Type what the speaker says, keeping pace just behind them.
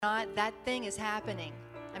not, that thing is happening.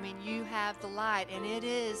 I mean, you have the light, and it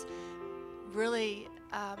is really,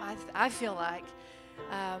 I feel like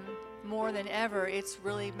um, more than ever, it's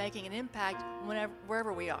really making an impact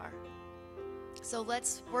wherever we are. So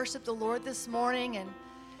let's worship the Lord this morning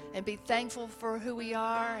and be thankful for who we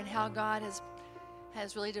are and how God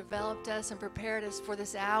has really developed us and prepared us for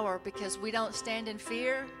this hour, because we don't stand in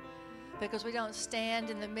fear, because we don't stand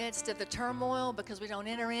in the midst of the turmoil, because we don't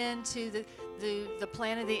enter into the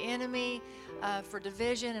plan of the enemy for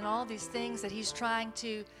division and all these things that he's trying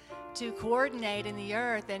to coordinate in the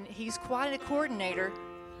earth. And he's quite a coordinator,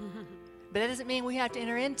 but that doesn't mean we have to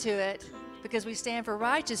enter into it, because we stand for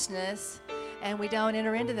righteousness and we don't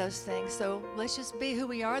enter into those things. So let's just be who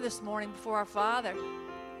we are this morning before our Father.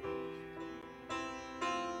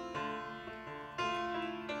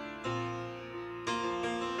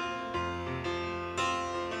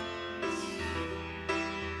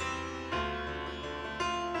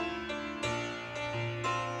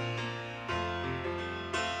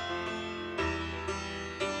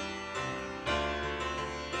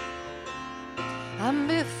 I'm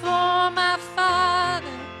before my Father,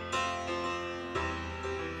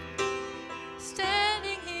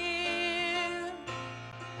 standing here.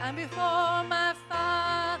 I'm before my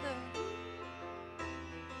Father,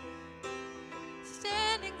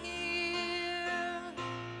 standing here.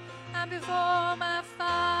 I'm before my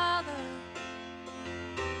Father,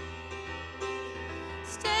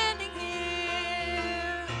 standing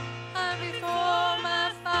here. I'm before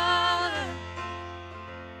my Father,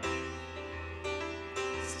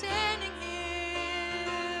 standing here.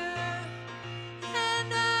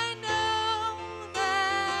 And I know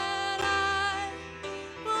that I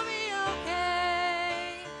will be okay.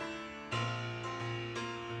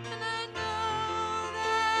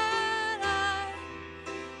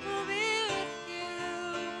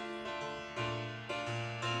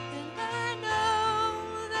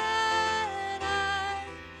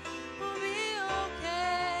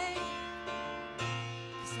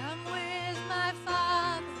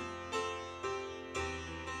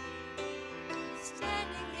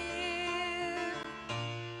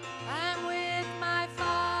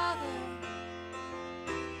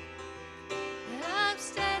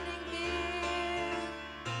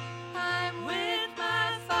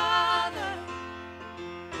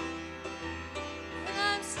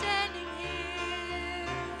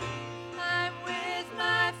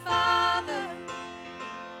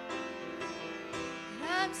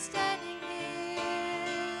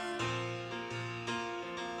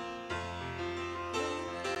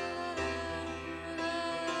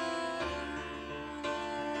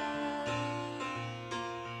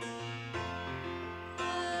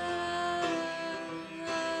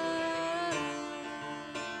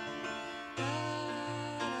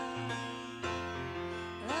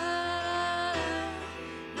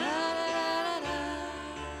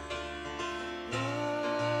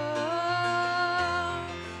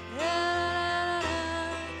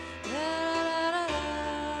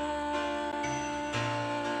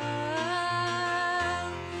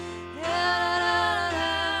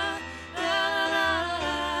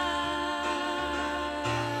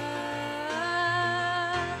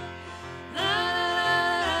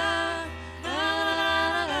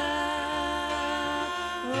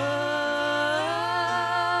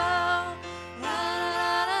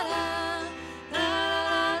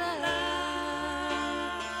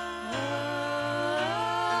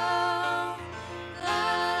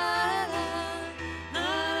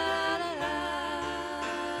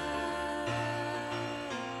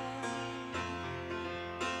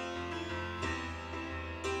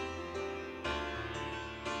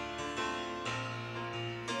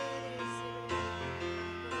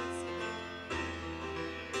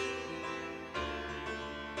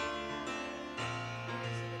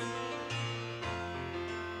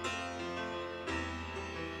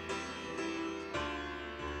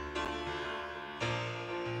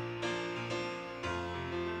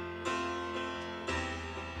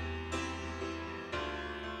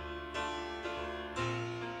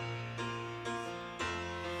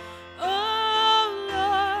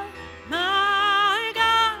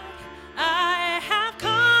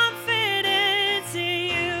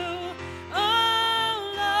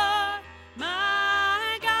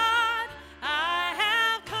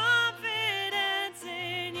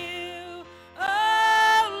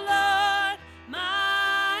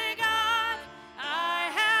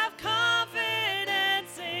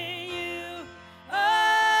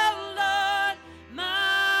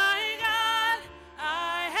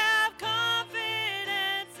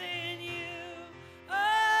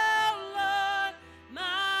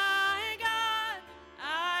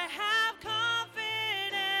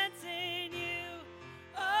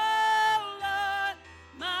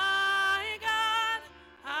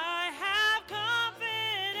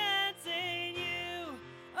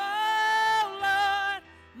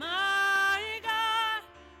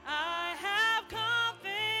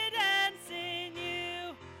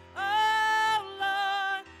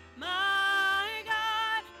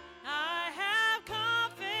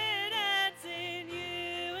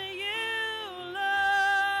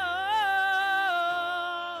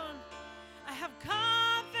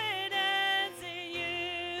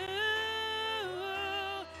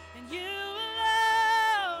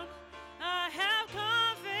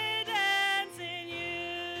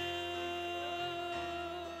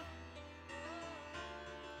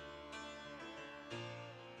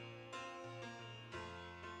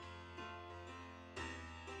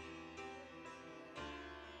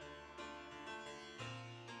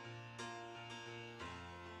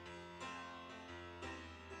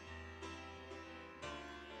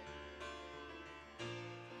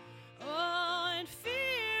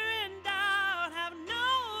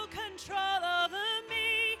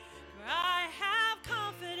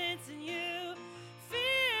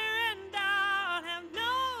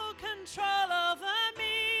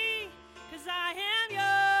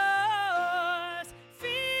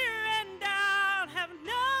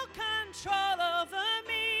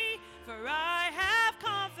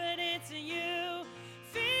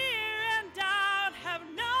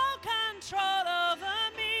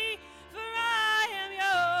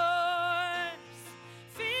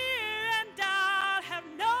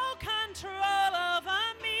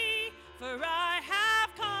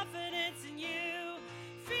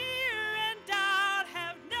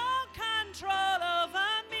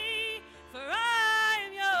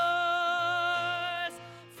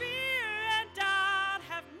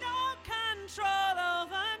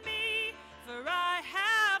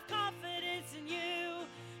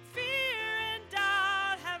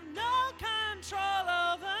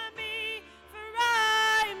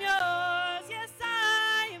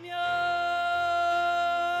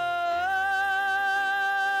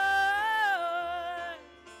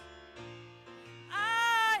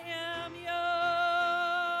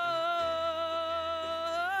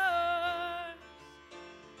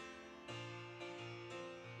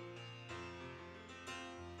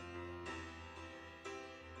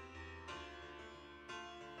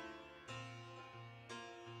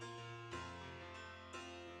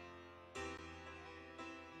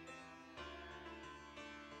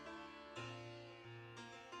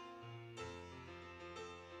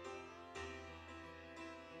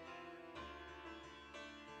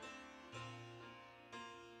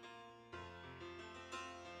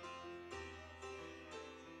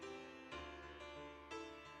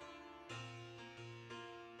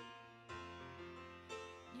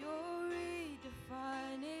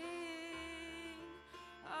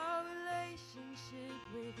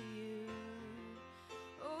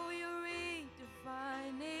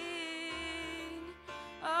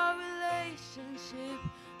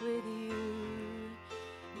 with you.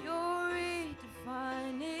 You're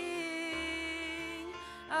redefining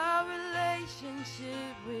our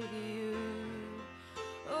relationship with you.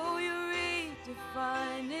 Oh, you're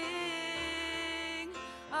redefining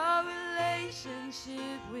our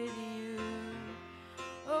relationship with you.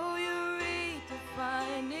 Oh, you're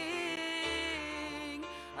redefining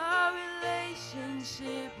our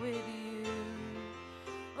relationship with you.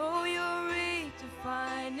 Oh, you're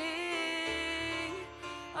redefining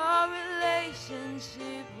our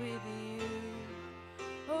relationship with you.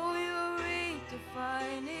 Oh, you're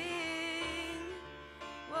redefining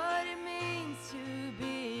what it means to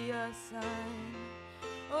be a son.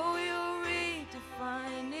 Oh, you're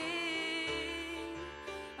redefining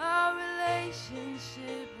our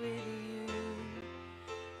relationship with you.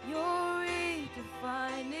 You're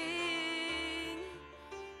redefining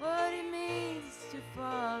what it means to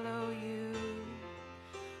follow you.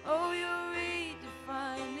 Oh, you're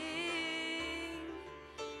redefining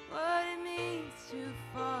what it means to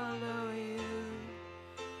follow you.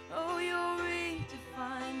 Oh, you're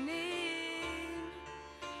redefining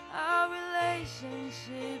our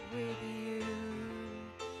relationship with you.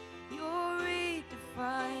 You're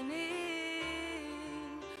redefining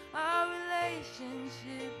our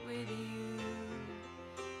relationship with you.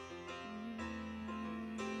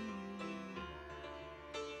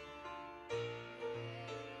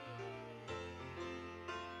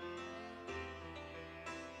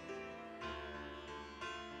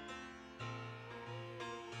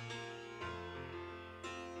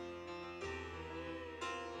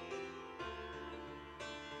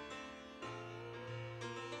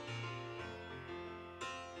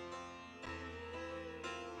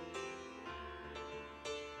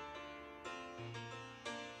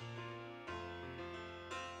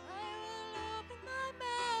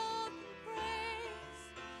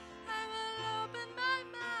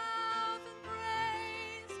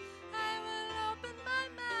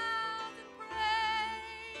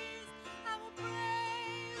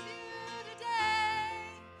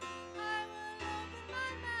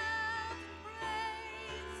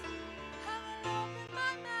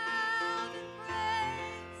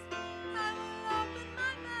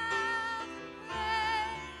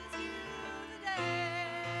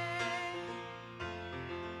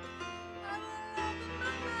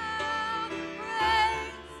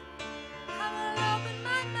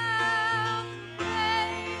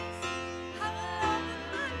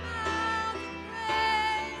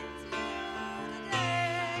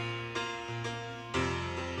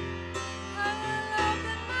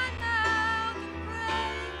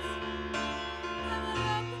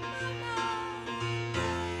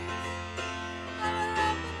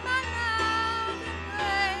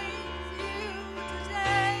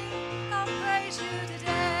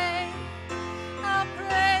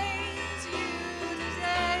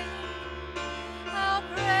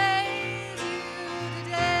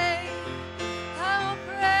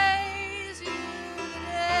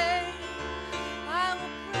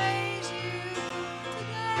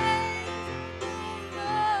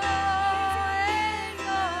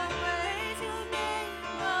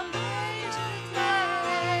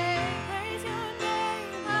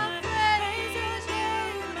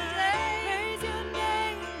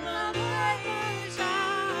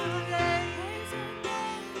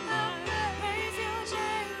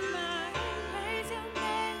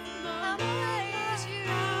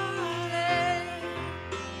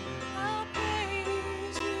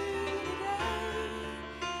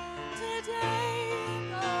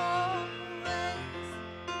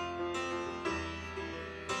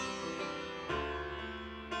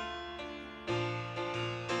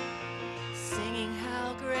 Singing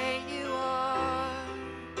how great you are,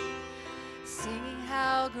 singing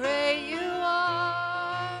how great you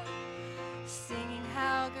are, singing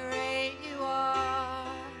how great you are.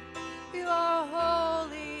 You are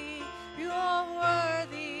holy, you are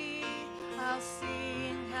worthy. I'll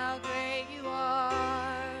sing how great you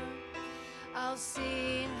are. I'll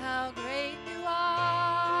sing how great you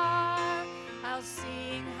are. I'll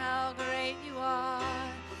sing how great you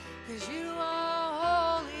are. 'Cause you are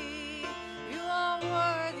holy, you are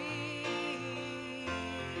worthy.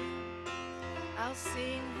 I'll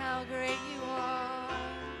sing how great you are.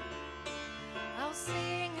 I'll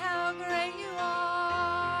sing how great you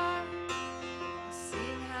are. I'll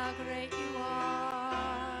sing how great you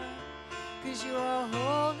are. 'Cause you are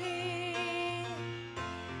holy,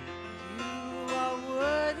 you are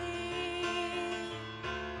worthy.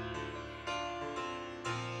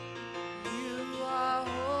 You are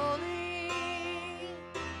holy,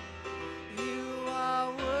 you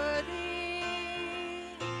are worthy.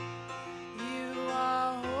 You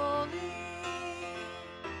are holy.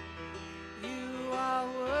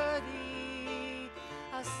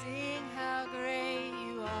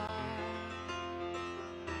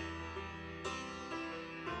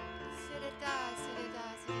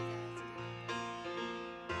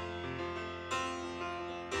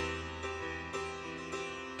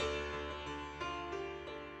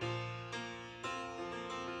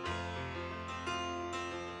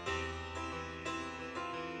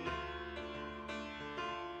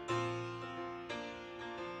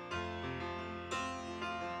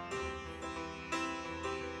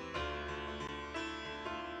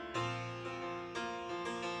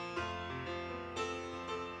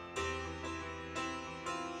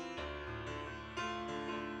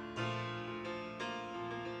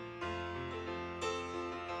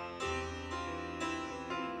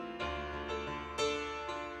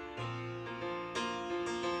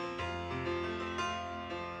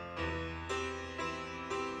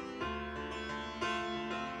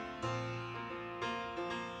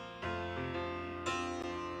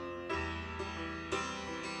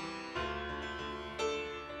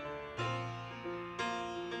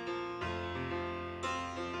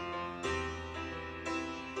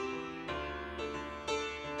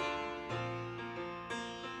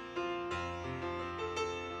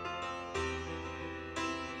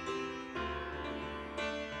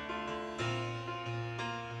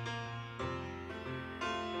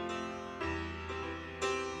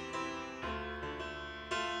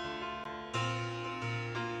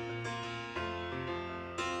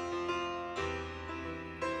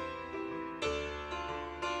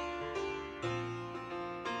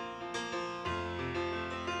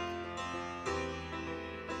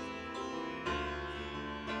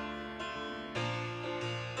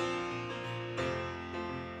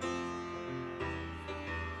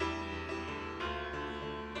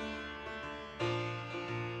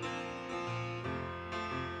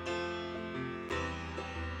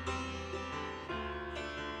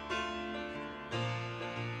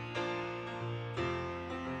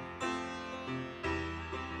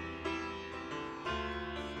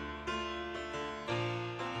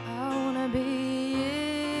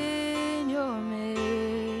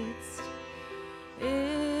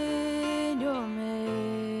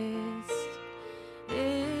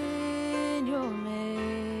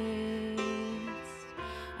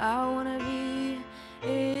 I wanna be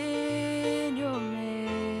in your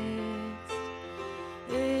midst,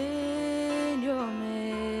 in your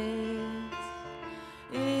midst,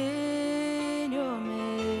 in your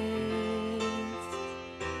midst.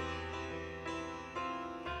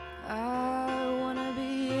 I wanna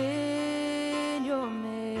be in your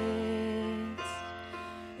midst,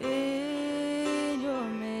 in your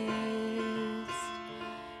midst,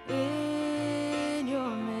 in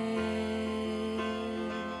your midst.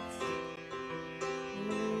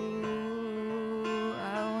 Ooh,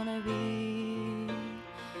 I wanna be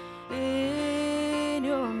in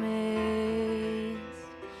your midst,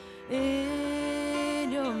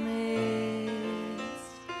 in your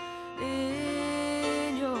midst,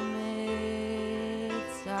 in your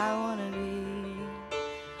midst. I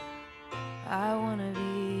wanna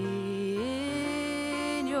be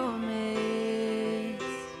in your midst,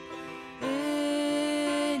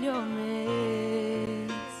 in your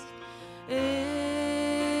midst,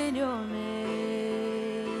 in your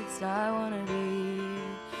midst. I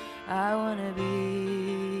wanna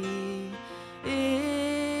be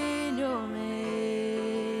in your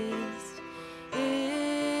midst,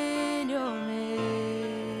 in your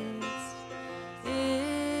midst,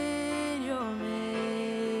 in your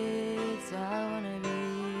midst. I wanna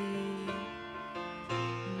be.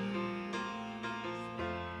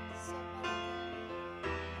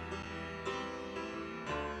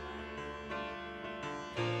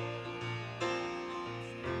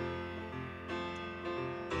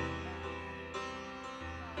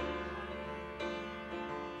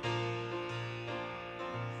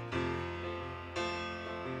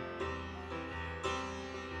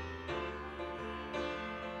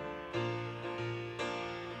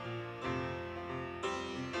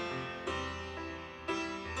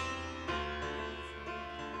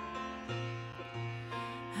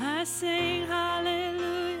 I sing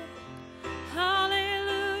hallelujah,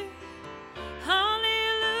 hallelujah,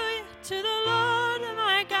 hallelujah to the Lord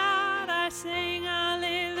my God. I sing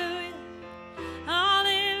hallelujah,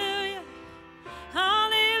 hallelujah,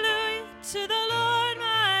 hallelujah to the Lord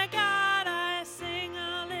my God. I sing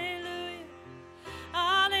hallelujah,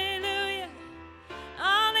 hallelujah,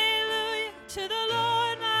 hallelujah to the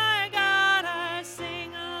Lord my God. I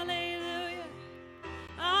sing hallelujah,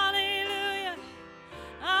 hallelujah,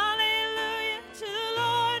 hallelujah to the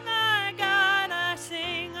Lord my God. I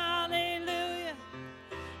sing hallelujah,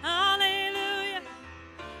 hallelujah,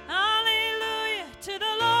 hallelujah to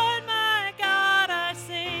the Lord my God. I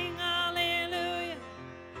sing hallelujah,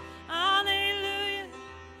 hallelujah,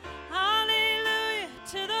 hallelujah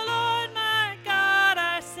to the Lord my God.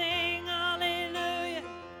 I sing hallelujah,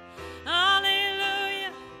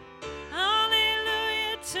 hallelujah,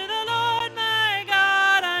 hallelujah to the Lord my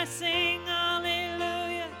God. I sing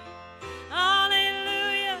hallelujah,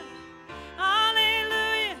 hallelujah,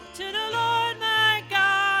 hallelujah to the Lord my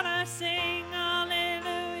God. I sing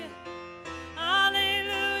hallelujah,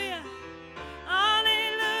 hallelujah,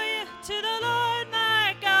 hallelujah to the Lord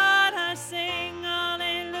my God. I sing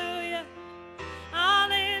hallelujah,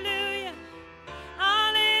 hallelujah,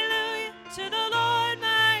 hallelujah to the Lord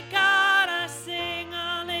my God. I sing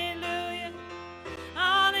hallelujah,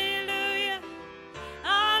 hallelujah,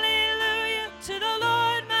 hallelujah to the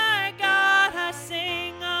Lord my God. I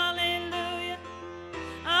sing hallelujah,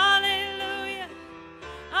 hallelujah,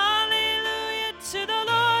 hallelujah to the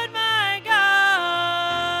Lord my God.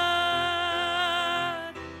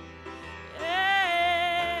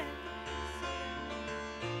 Yeah.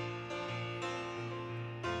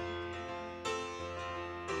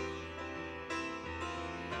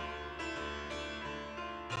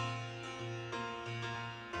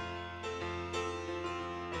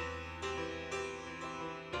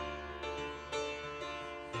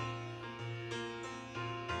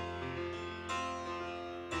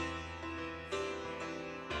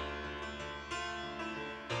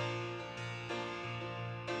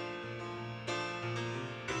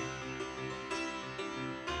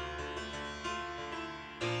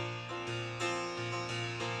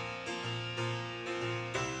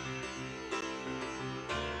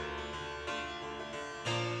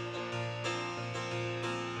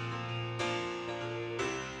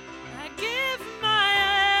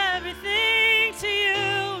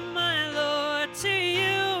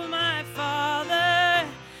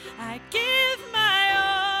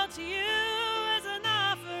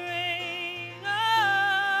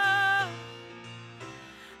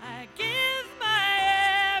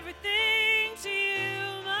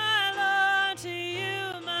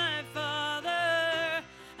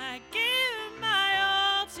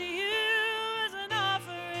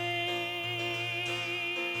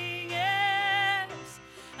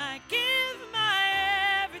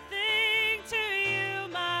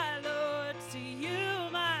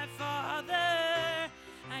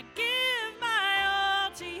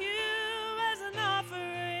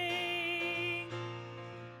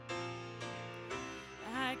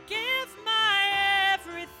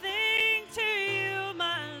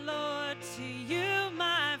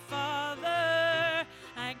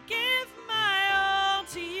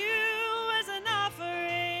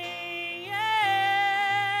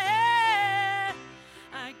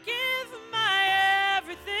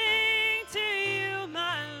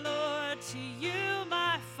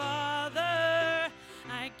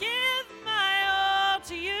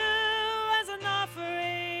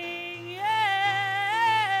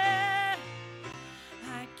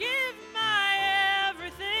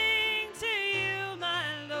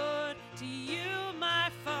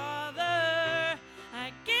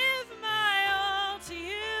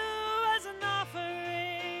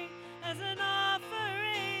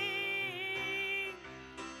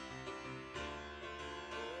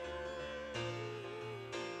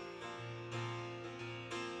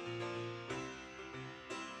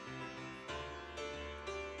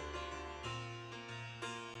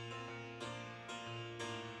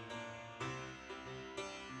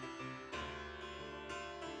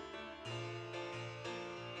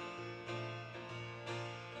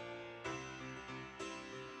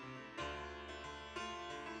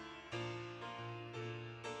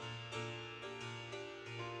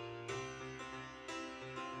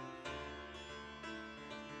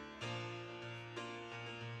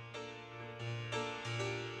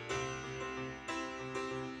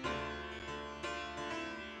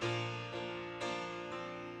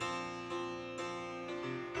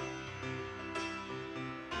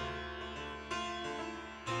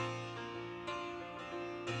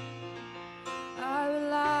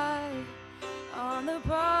 the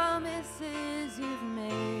promises you've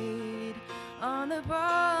made, on the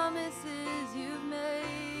promises you've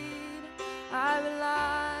made. I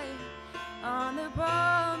rely on the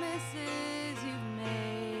promises you've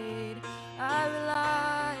made. I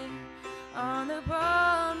rely on the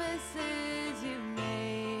promises you've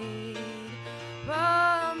made.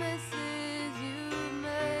 Promises you've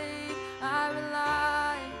made. I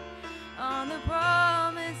rely on the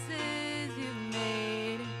promises you've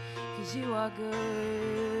made. 'Cause you are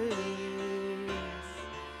good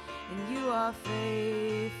and you are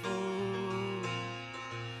faithful.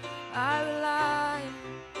 I rely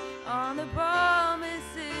on the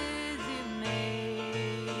promises you've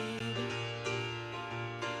made.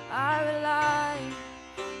 I rely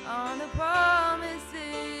on the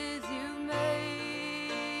promises you've made.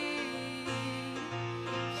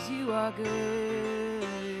 'Cause you are good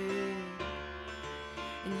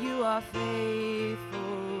and you are faithful.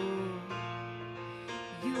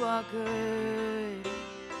 You are good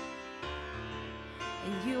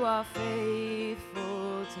and you are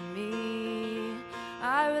faithful to me.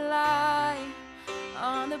 I rely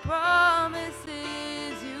on the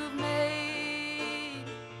promises you've made.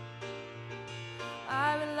 I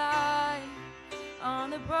rely on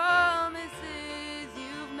the promises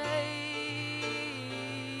you've made.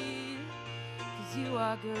 'Cause you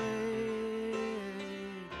are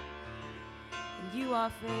good and you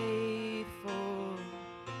are faithful.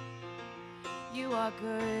 You are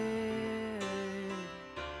good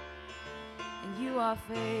and you are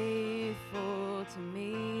faithful to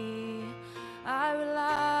me. I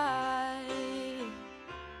rely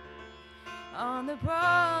on the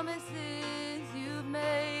promises you've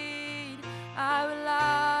made. I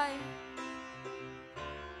rely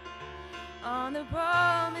on the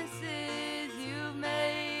promises you've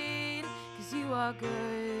made. 'Cause you are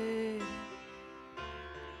good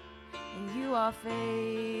and you are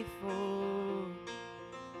faithful.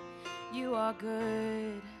 You are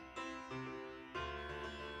good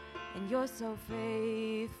and you're so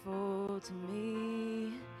faithful to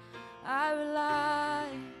me. I rely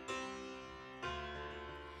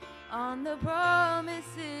on the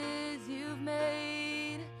promises you've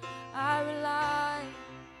made. I rely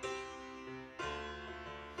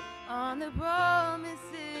on the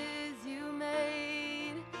promises you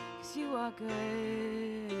made. 'Cause you are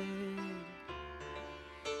good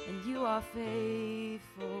and you are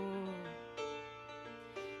faithful.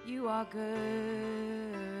 You are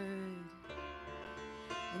good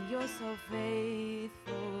and you're so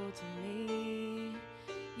faithful to me.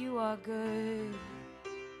 You are good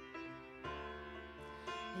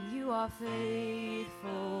and you are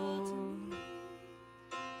faithful.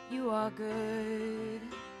 You are good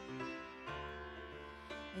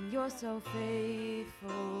and you're so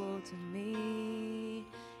faithful to me.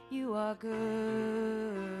 You are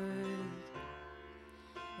good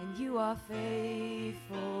and you are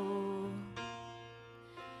faithful.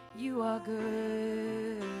 You are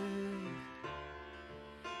good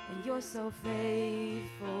and you're so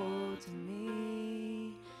faithful to me.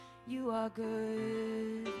 You are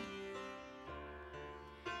good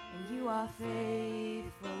and you are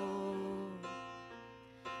faithful.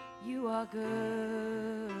 You are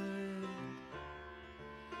good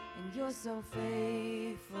and you're so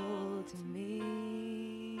faithful to me.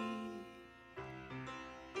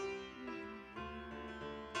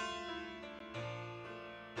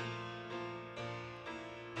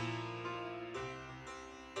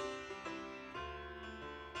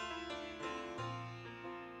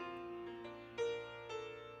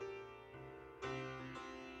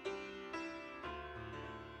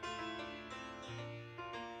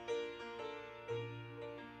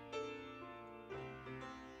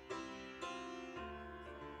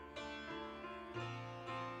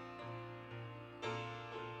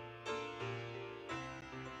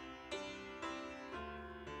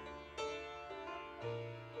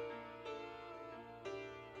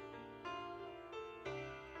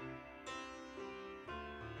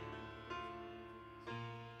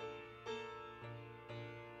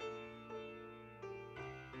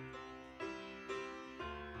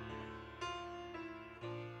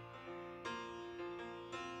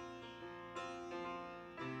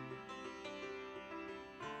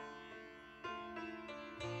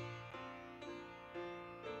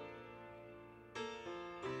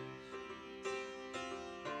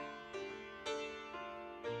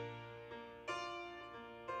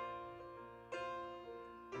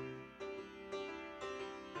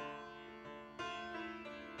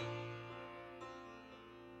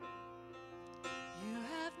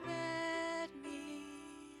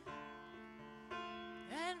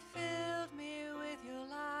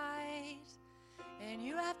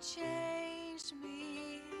 have changed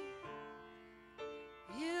me.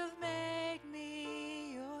 You've made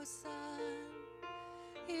me your son.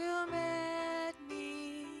 You met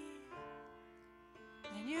me,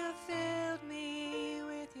 and you filled me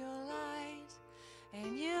with your light,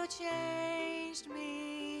 and you changed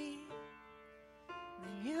me.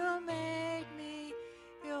 Then you made me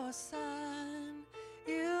your son.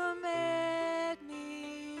 You met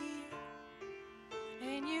me,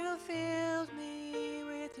 and you filled me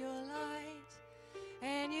with your light,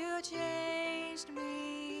 and you changed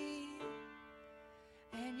me,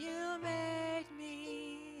 and you made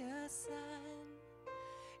me a son.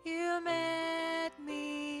 You met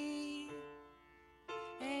me,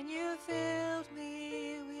 and you filled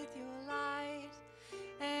me with your light,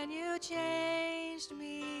 and you changed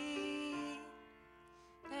me,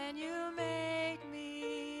 and you made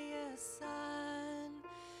me a son.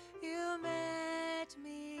 You met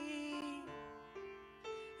me,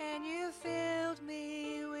 and you filled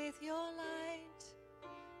me with your light.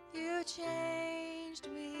 You changed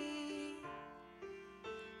me,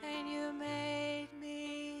 and you made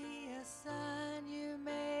me a son. You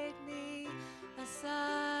made me a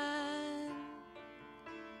son.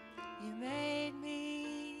 You made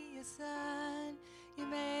me a son. You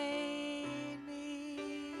made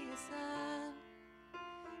me a son.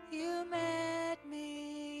 You met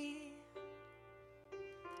me.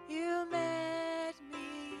 You met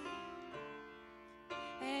me,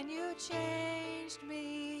 and you changed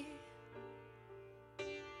me.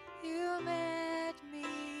 You met me,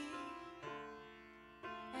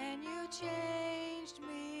 and you changed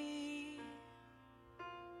me.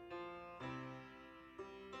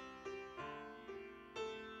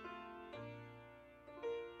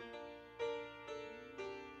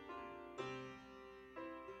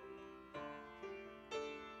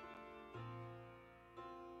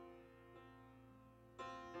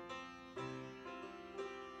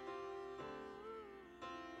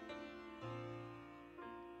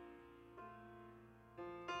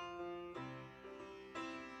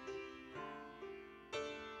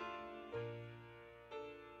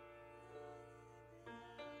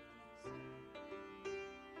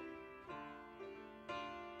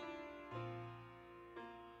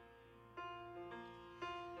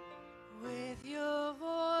 With your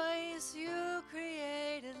voice you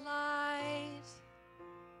created light.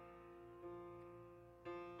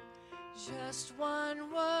 Just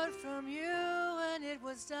one word from you and it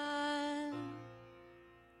was done.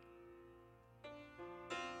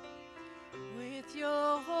 With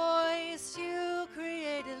your voice you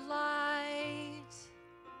created light.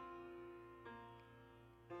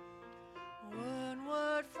 One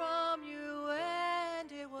word from you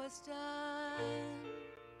and it was done.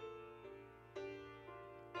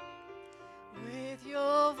 With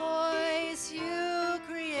your voice you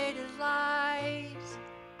created light.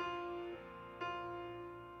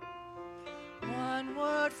 One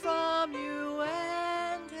word from you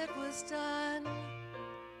and it was done.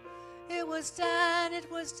 It was done, it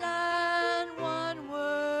was done. One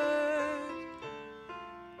word.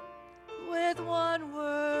 With one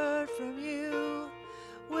word from you.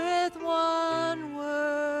 With one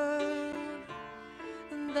word.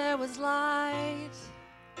 There was light.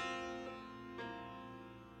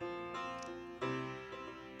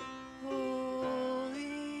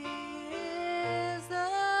 Holy is the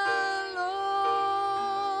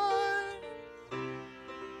Lord.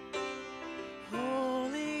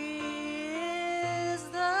 Holy is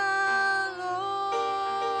the Lord.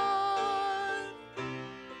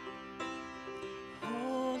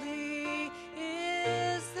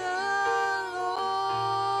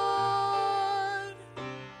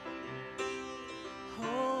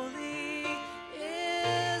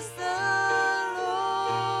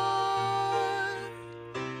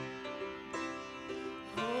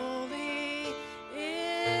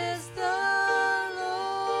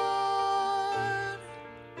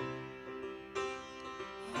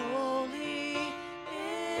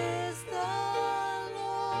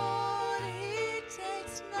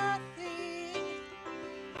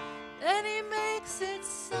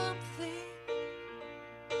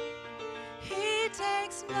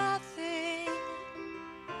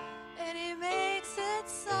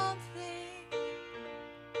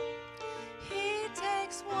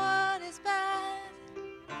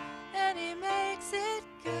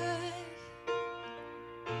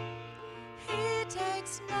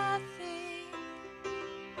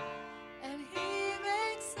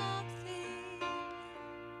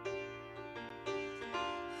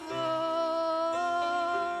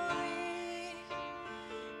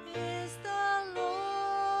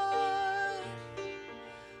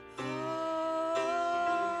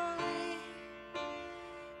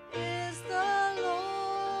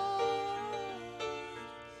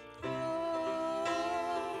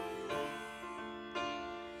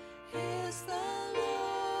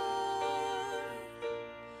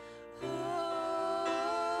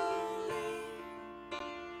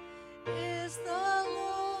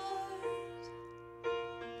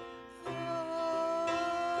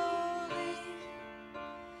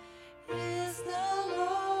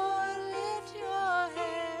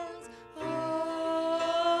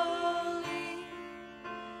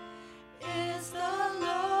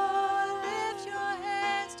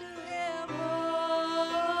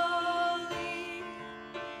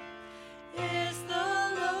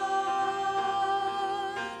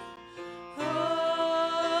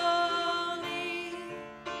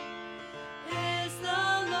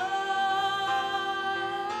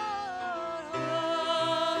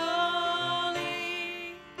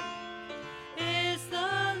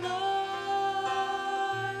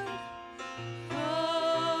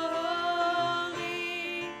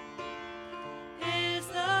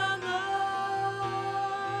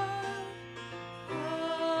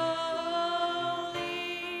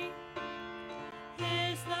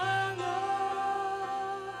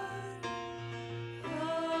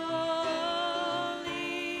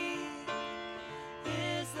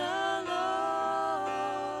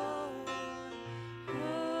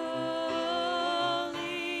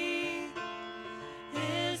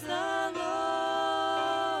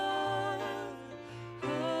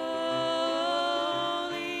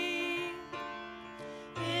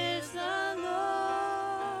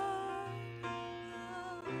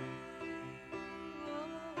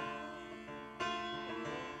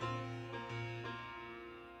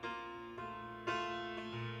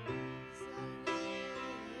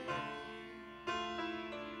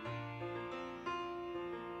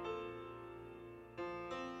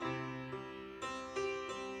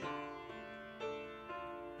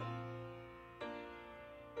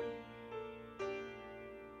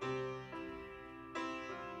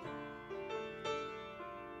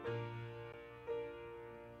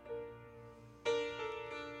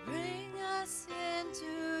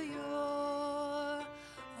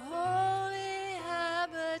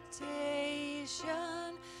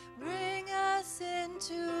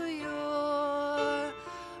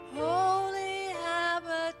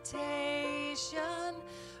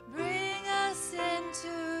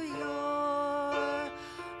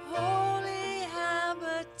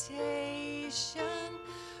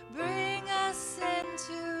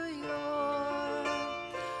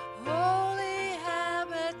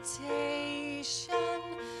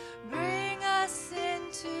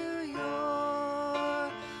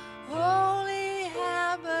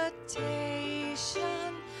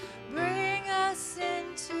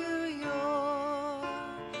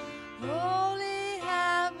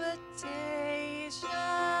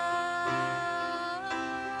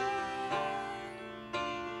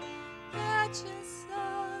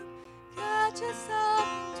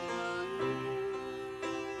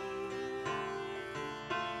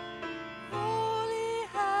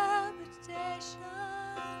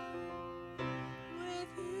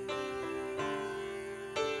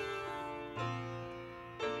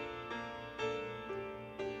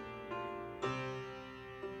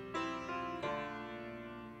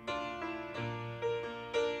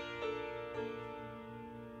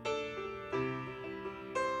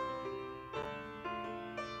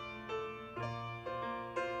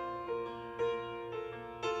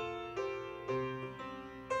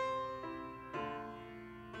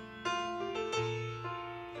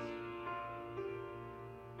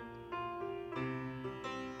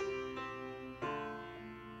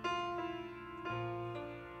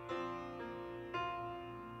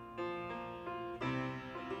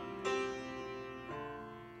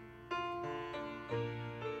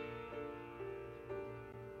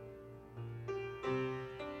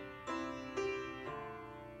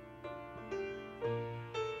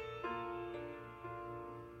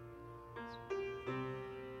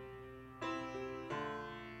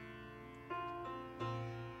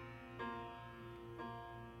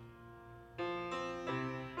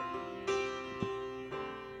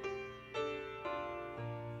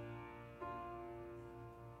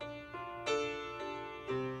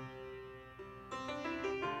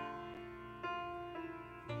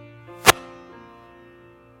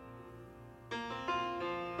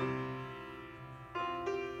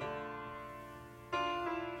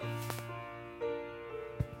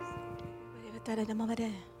 There's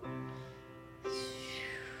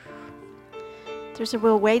a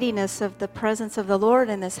real weightiness of the presence of the Lord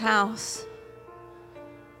in this house.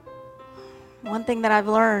 One thing that I've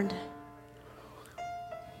learned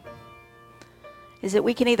is that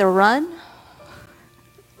we can either run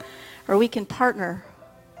or we can partner.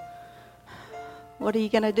 What are you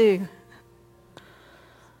going to do?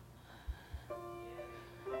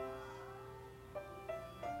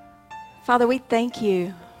 Father, we thank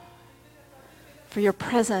you for your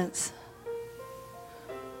presence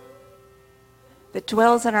that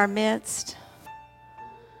dwells in our midst,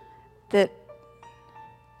 that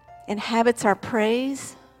inhabits our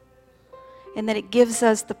praise, and that it gives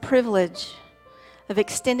us the privilege of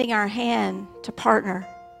extending our hand to partner.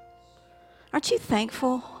 Aren't you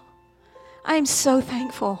thankful? I am so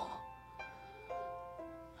thankful.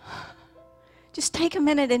 Just take a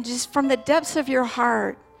minute and just from the depths of your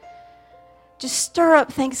heart, just stir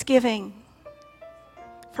up thanksgiving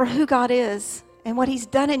for who God is and what He's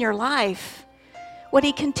done in your life, what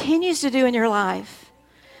He continues to do in your life,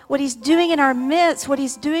 what He's doing in our midst, what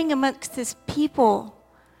He's doing amongst His people.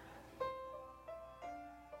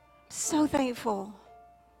 So thankful.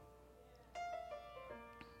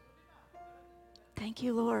 Thank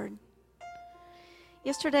you, Lord.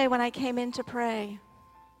 Yesterday when I came in to pray,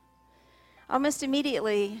 almost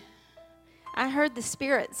immediately, I heard the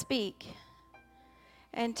Spirit speak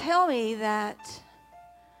and tell me that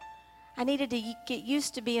I needed to get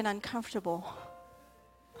used to being uncomfortable.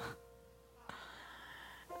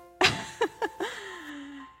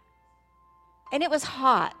 And it was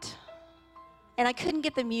hot, and I couldn't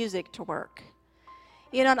get the music to work.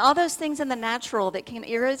 You know, and all those things in the natural that can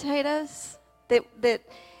irritate us, that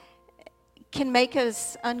can make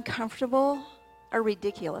us uncomfortable, are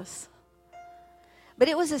ridiculous. But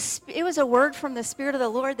it was a word from the Spirit of the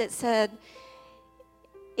Lord that said,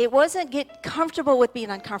 it wasn't get comfortable with being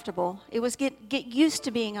uncomfortable. It was get used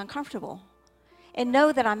to being uncomfortable and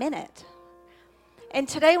know that I'm in it. And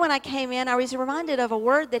today when I came in, I was reminded of a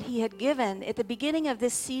word that He had given at the beginning of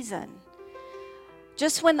this season,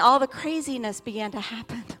 just when all the craziness began to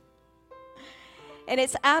happen. And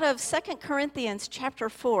it's out of 2 Corinthians chapter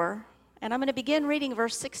 4, and I'm going to begin reading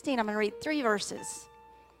verse 16. I'm going to read 3 verses.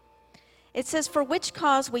 It says, "For which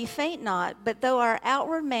cause we faint not, but though our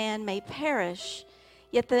outward man may perish,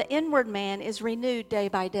 yet the inward man is renewed day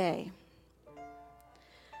by day.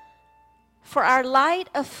 For our light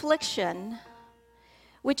affliction,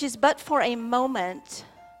 which is but for a moment,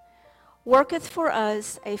 worketh for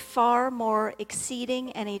us a far more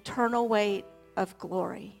exceeding and eternal weight of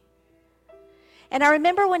glory." And I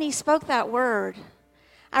remember when He spoke that word,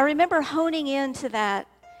 I remember honing into that,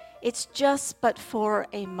 it's just but for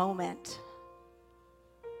a moment.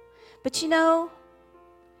 But you know,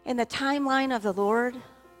 in the timeline of the Lord,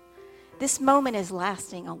 this moment is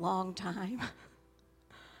lasting a long time.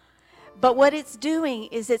 But what it's doing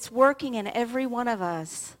is it's working in every one of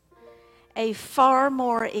us a far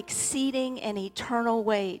more exceeding and eternal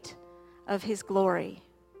weight of His glory.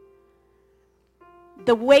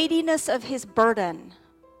 The weightiness of His burden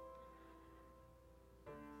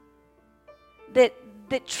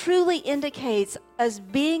that truly indicates us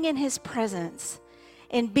being in His presence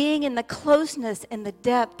and being in the closeness and the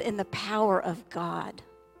depth and the power of God.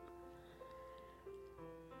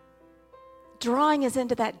 Drawing us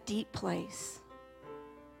into that deep place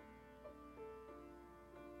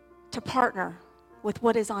to partner with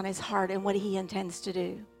what is on His heart and what He intends to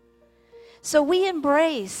do. So we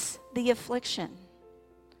embrace the affliction.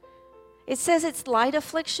 It says it's light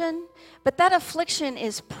affliction, but that affliction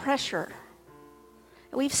is pressure.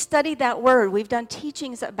 We've studied that word. We've done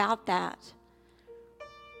teachings about that.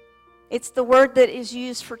 It's the word that is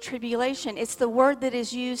used for tribulation. It's the word that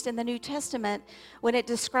is used in the New Testament when it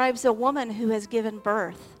describes a woman who has given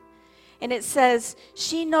birth. And it says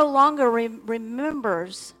she no longer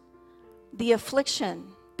remembers the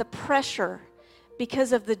affliction, the pressure,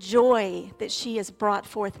 because of the joy that she has brought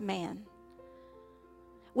forth man.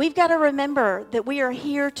 We've got to remember that we are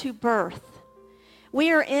here to birth.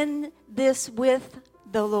 We are in this with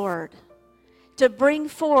the Lord to bring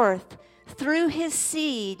forth through His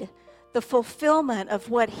seed the fulfillment of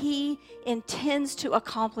what He intends to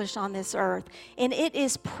accomplish on this earth. And it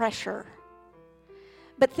is pressure.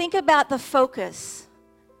 But think about the focus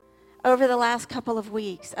over the last couple of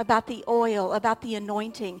weeks, about the oil, about the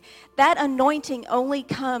anointing. That anointing only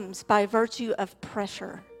comes by virtue of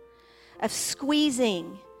pressure, of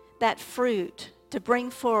squeezing that fruit to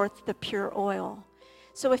bring forth the pure oil.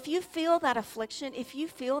 So if you feel that affliction, if you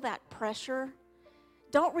feel that pressure,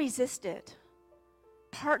 don't resist it.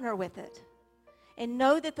 Partner with it. And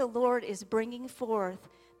know that the Lord is bringing forth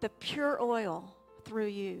the pure oil through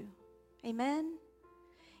you. Amen?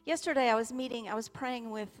 Yesterday I was praying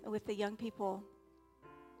with the young people.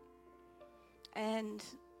 And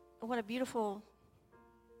what a beautiful,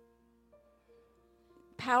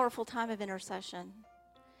 powerful time of intercession.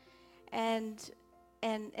 And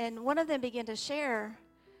one of them began to share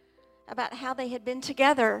about how they had been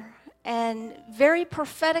together, and very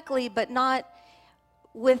prophetically, but not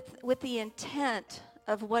with the intent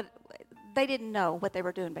of what they didn't know what they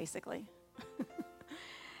were doing, basically.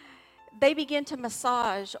 They began to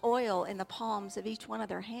massage oil in the palms of each one of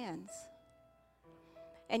their hands.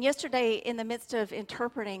 And yesterday, in the midst of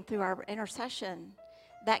interpreting through our intercession,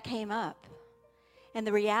 that came up. And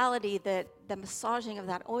the reality that the massaging of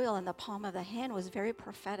that oil in the palm of the hand was very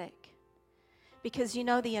prophetic. Because, you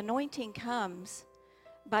know, the anointing comes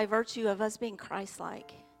by virtue of us being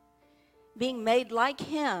Christ-like, being made like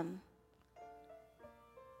Him,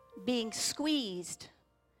 being squeezed,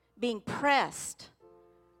 being pressed,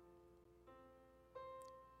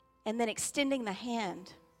 and then extending the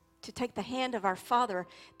hand to take the hand of our Father,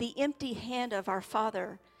 the empty hand of our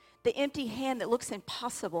Father, the empty hand that looks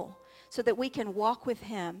impossible, so that we can walk with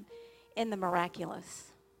Him in the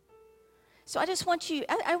miraculous. So I just want you,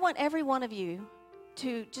 I want every one of you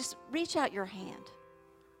to just reach out your hand.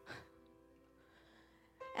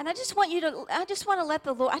 And I just want you to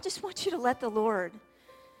let the Lord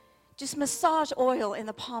just massage oil in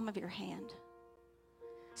the palm of your hand.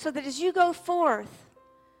 So that as you go forth,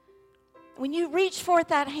 when you reach forth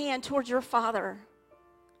that hand towards your Father,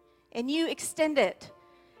 and you extend it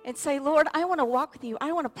and say, Lord, I want to walk with you.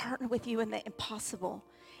 I want to partner with you in the impossible.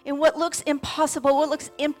 In what looks impossible, what looks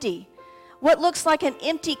empty, what looks like an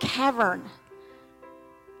empty cavern.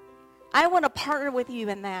 I want to partner with you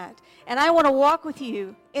in that. And I want to walk with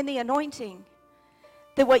you in the anointing.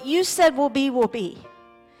 That what you said will be, will be.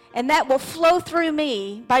 And that will flow through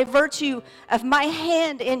me by virtue of my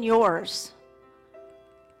hand in yours.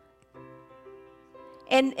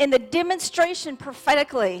 And in the demonstration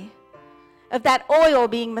prophetically of that oil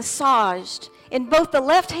being massaged in both the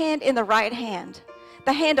left hand and the right hand,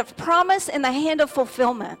 the hand of promise and the hand of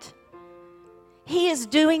fulfillment. He is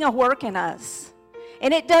doing a work in us.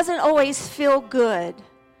 And it doesn't always feel good,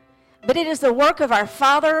 but it is the work of our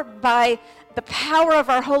Father by the power of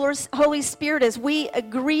our Holy Spirit as we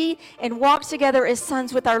agree and walk together as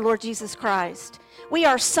sons with our Lord Jesus Christ. We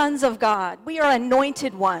are sons of God. We are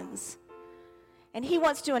anointed ones. And He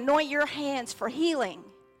wants to anoint your hands for healing,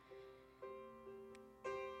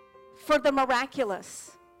 for the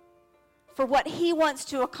miraculous, for what He wants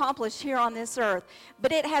to accomplish here on this earth.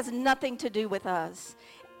 But it has nothing to do with us.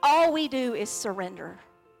 All we do is surrender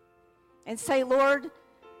and say, Lord,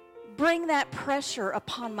 bring that pressure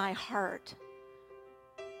upon my heart.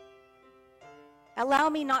 Allow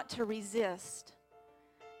me not to resist,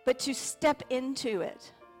 but to step into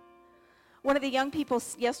it. One of the young people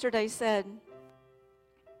yesterday said,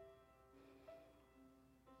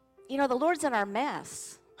 you know, the Lord's in our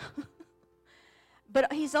mess.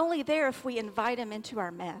 But He's only there if we invite Him into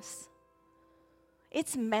our mess.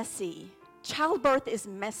 It's messy. Childbirth is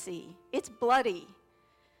messy. It's bloody.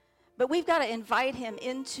 But we've got to invite Him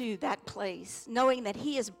into that place, knowing that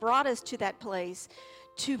He has brought us to that place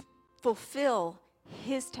to fulfill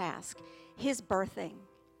His task, His birthing.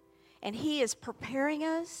 And He is preparing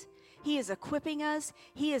us. He is equipping us.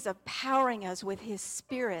 He is empowering us with His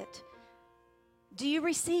Spirit. Do you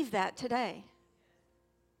receive that today?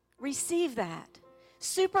 Receive that.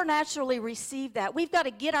 Supernaturally receive that. We've got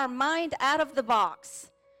to get our mind out of the box.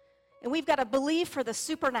 And we've got to believe for the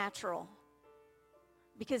supernatural.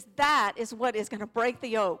 Because that is what is going to break the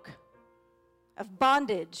yoke of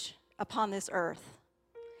bondage upon this earth.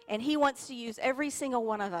 And He wants to use every single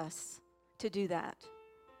one of us to do that.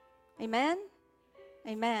 Amen?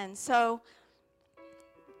 Amen. So,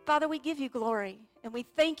 Father, we give you glory. And we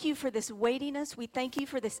thank you for this weightiness. We thank you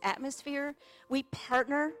for this atmosphere. We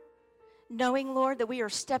partner, knowing, Lord, that we are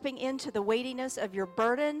stepping into the weightiness of your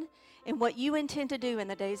burden and what you intend to do in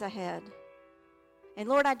the days ahead. And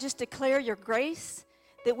Lord, I just declare your grace,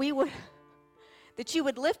 that you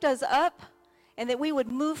would lift us up and that we would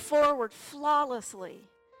move forward flawlessly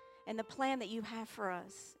in the plan that you have for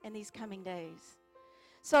us in these coming days.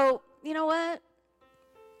 So, you know what?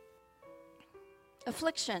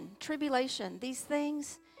 Affliction, tribulation, these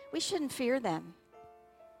things, we shouldn't fear them.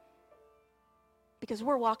 Because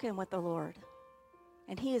we're walking with the Lord.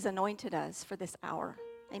 And He has anointed us for this hour.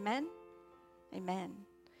 Amen? Amen.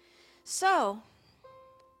 So,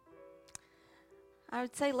 I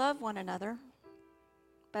would say love one another.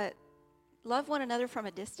 But love one another from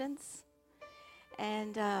a distance.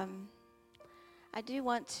 And I do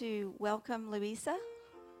want to welcome Louisa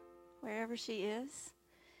wherever she is.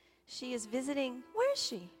 She is visiting. Where is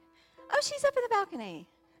she? Oh, she's up in the balcony.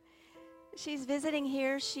 She's visiting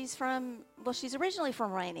here. She's originally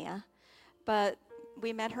from Romania, but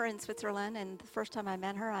we met her in Switzerland, and the first time I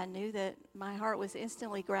met her, I knew that my heart was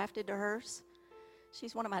instantly grafted to hers.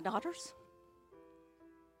 She's one of my daughters.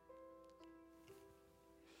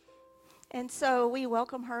 And so we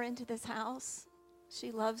welcome her into this house.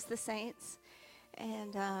 She loves the saints.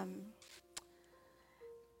 And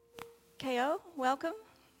Ko, welcome.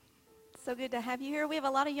 So good to have you here. We have a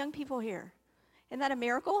lot of young people here. Isn't that a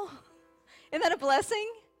miracle? Isn't that a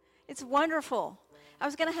blessing? It's wonderful. I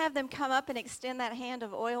was going to have them come up and extend that hand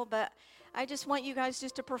of oil, but I just want you guys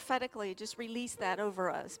just to prophetically just release that over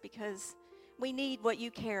us, because we need what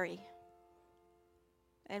you carry.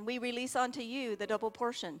 And we release onto you the double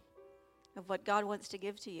portion of what God wants to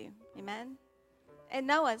give to you. Amen? And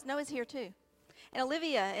Noah's here too. And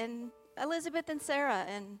Olivia and Elizabeth and Sarah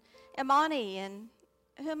and Imani and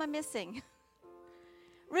who am I missing?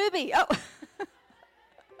 Ruby. Oh.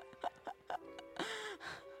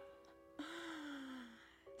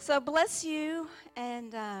 So bless you,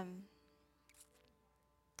 and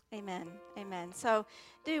amen. So,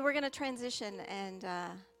 we're going to transition, and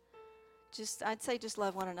I'd say just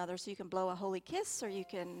love one another. So you can blow a holy kiss, or you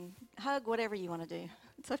can hug, whatever you want to do.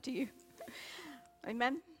 It's up to you.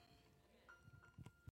 Amen.